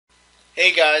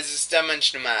Hey guys, it's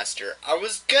Dimensional Master. I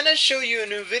was gonna show you a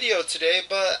new video today,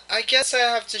 but I guess I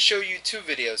have to show you two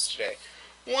videos today.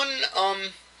 One,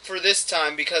 for this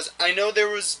time, because I know there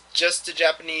was just a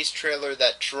Japanese trailer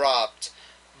that dropped,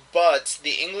 but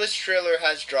the English trailer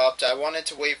has dropped. I wanted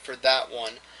to wait for that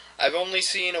one. I've only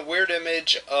seen a weird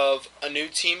image of a new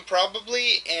team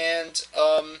probably, and,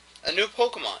 a new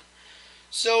Pokemon.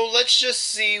 So let's just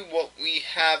see what we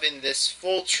have in this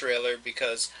full trailer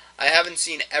because I haven't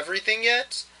seen everything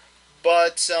yet,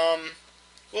 but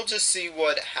we'll just see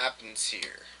what happens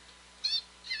here.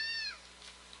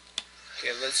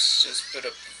 Okay, let's just put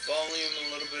up the volume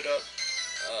a little bit up.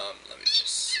 Let me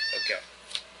just okay.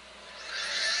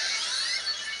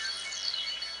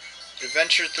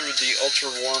 Adventure through the Ultra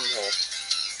Wormhole.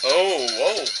 Oh,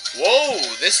 whoa,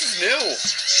 whoa! This is new.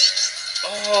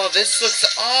 Oh, this looks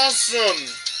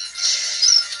awesome.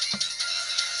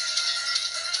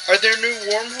 Are there new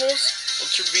wormholes?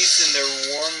 Ultra Beasts and their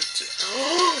warm.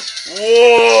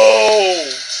 Whoa!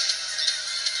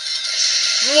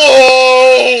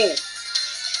 Whoa!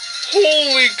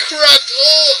 Holy crap!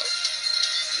 Oh!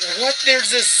 What?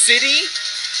 There's a city?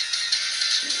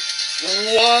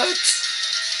 What?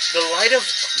 The light of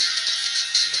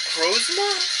Crozma?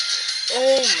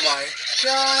 Oh my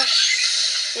gosh!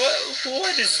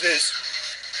 What is this?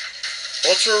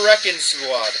 Ultra Wrecking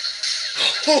Squad.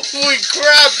 Holy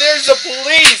crap! There's a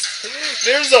police!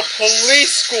 There's a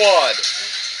police squad!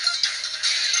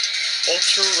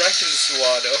 Ultra Wrecking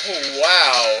Squad. Oh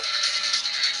wow!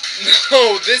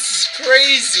 No, this is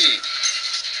crazy!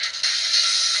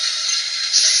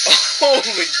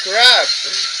 Holy crap!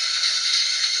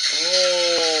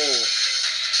 Whoa!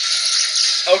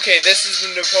 Okay, this is the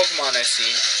new Pokemon I've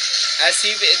seen. I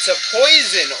see it's a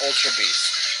poison Ultra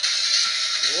Beast.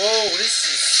 Whoa, this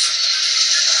is...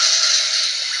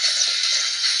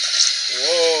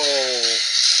 Whoa.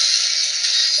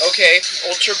 Okay,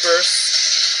 Ultra Burst.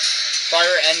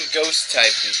 Fire and Ghost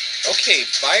typing. Okay,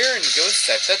 Fire and Ghost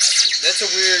type. That's a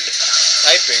weird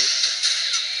typing.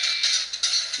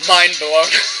 Mind blown.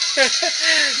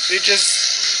 They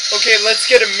just... Okay, let's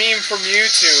get a meme from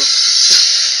YouTube.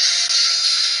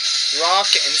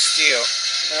 Rock and Steel.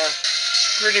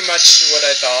 Pretty much what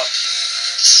I thought.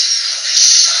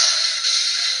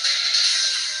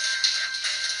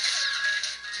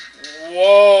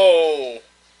 Whoa!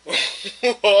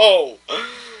 Whoa!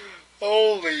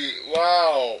 Holy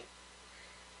wow!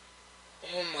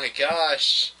 Oh my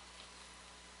gosh!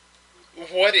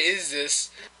 What is this?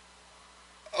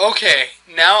 Okay,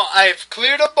 now I've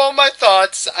cleared up all my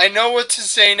thoughts. I know what to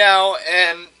say now,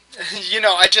 and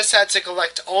I just had to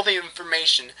collect all the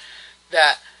information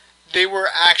that they were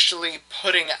actually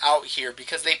putting out here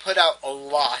because they put out a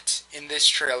lot in this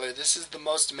trailer. This is the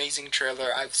most amazing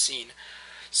trailer I've seen.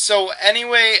 So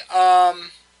anyway,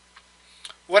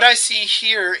 what I see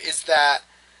here is that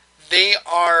they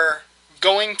are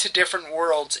going to different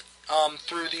worlds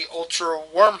through the Ultra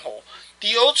Wormhole.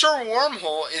 The Ultra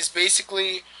Wormhole is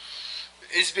basically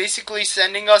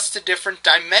sending us to different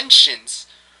dimensions,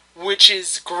 which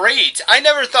is great. I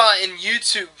never thought in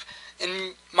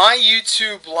my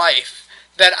YouTube life,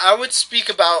 that I would speak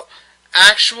about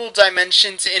actual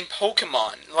dimensions in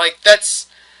Pokemon. Like that's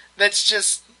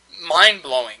just mind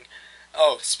blowing.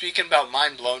 Oh, speaking about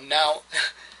mind blown, now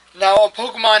now a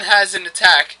Pokemon has an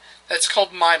attack that's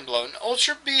called Mind Blown.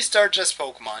 Ultra Beasts are just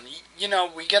Pokemon.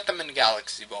 We get them in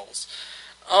Galaxy Balls.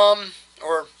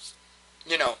 Or,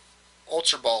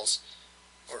 Ultra Balls.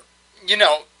 Or,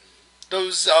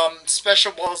 those,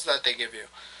 special balls that they give you.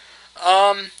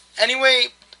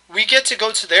 Anyway, we get to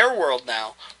go to their world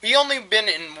now. We only been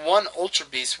in one Ultra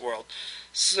Beast world.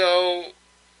 So,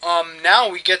 now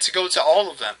we get to go to all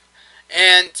of them.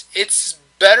 And it's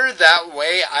better that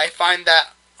way. I find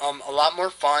that a lot more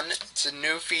fun. It's a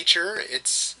new feature.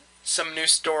 It's some new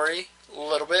story, a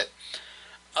little bit.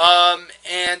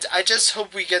 And I just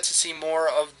hope we get to see more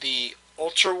of the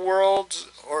Ultra Worlds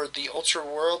or the Ultra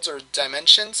Worlds or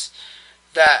dimensions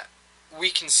that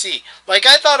we can see. Like,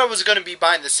 I thought I was going to be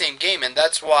buying the same game, and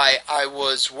that's why I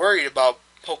was worried about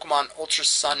Pokemon Ultra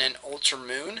Sun and Ultra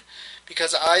Moon,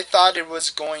 because I thought it was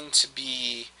going to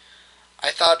be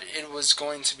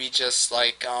just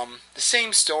like the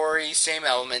same story, same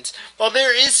elements. Well,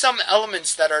 there is some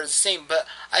elements that are the same, but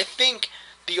I think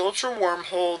the Ultra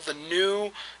Wormhole, the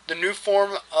new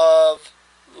form of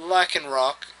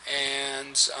Lycanroc,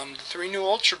 and the three new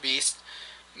Ultra Beasts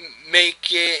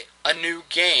make it a new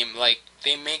game. Like,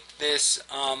 they make this,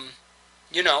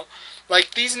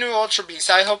 like these new Ultra Beasts,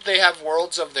 I hope they have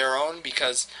worlds of their own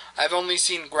because I've only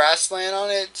seen grassland on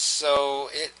it, so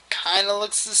it kind of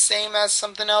looks the same as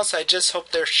something else. I just hope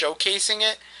they're showcasing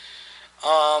it.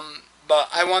 but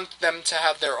I want them to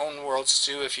have their own worlds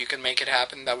too. If you can make it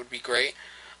happen, that would be great.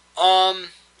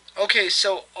 Okay,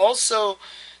 so also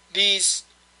these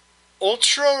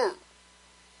Ultra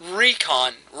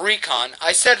Recon.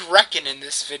 I said Recon in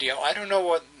this video. I don't know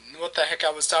what the heck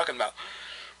I was talking about.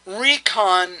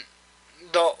 Recon,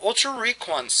 the Ultra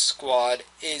Recon squad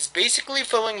is basically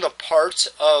filling the parts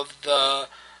of the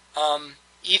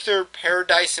Ether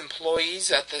Paradise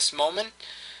employees at this moment.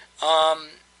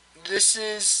 This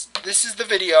is the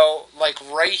video, like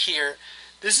right here.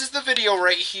 This is the video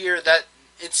right here that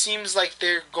it seems like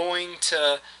they're going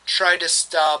to try to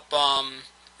stop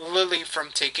Lily from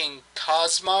taking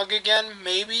Cosmog again,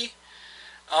 maybe.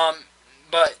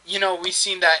 But you know, we've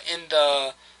seen that in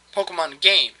the Pokemon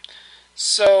game,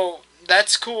 so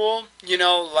that's cool. You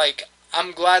know, like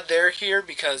I'm glad they're here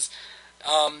because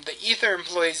the Ether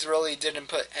employees really didn't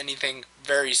put anything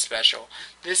very special.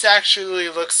 This actually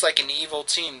looks like an evil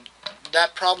team.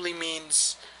 That probably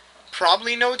means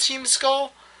no Team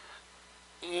Skull,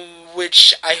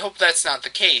 which I hope that's not the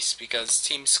case because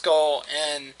Team Skull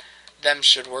and them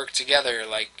should work together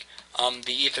like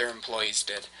the Ether employees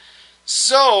did.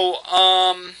 So,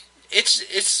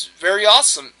 it's very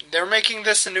awesome. They're making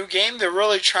this a new game. They're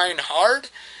really trying hard.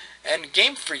 And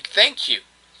Game Freak, thank you.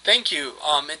 Thank you.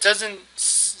 It doesn't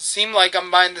seem like I'm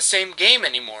buying the same game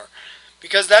anymore.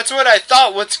 Because that's what I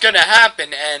thought was going to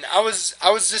happen, and I was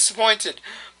disappointed.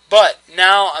 But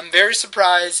now I'm very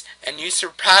surprised, and you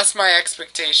surpassed my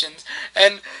expectations.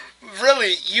 And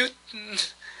really,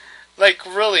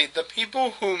 really, the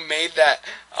people who made that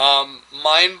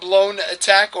mind blown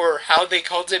attack, or how they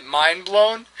called it mind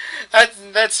blown,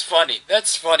 that's funny.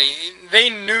 That's funny.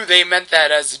 They knew they meant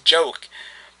that as a joke.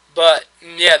 But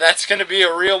yeah, that's gonna be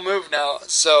a real move now.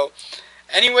 So,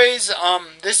 anyways,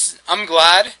 I'm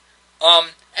glad.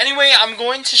 Anyway, I'm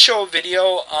going to show a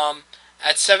video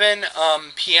at 7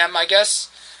 p.m. I guess.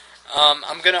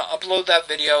 I'm gonna upload that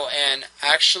video and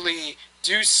actually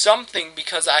do something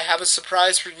because I have a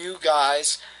surprise for you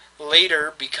guys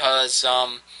later because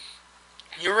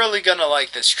you're really gonna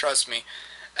like this, trust me.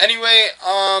 Anyway,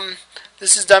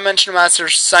 this is Dimensional Master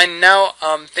signing out.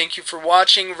 Thank you for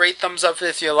watching. Rate thumbs up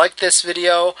if you like this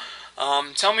video.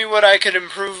 Tell me what I could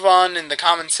improve on in the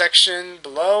comment section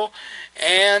below,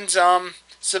 and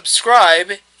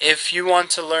subscribe if you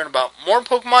want to learn about more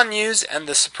Pokemon news and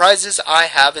the surprises I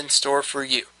have in store for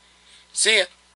you. See ya!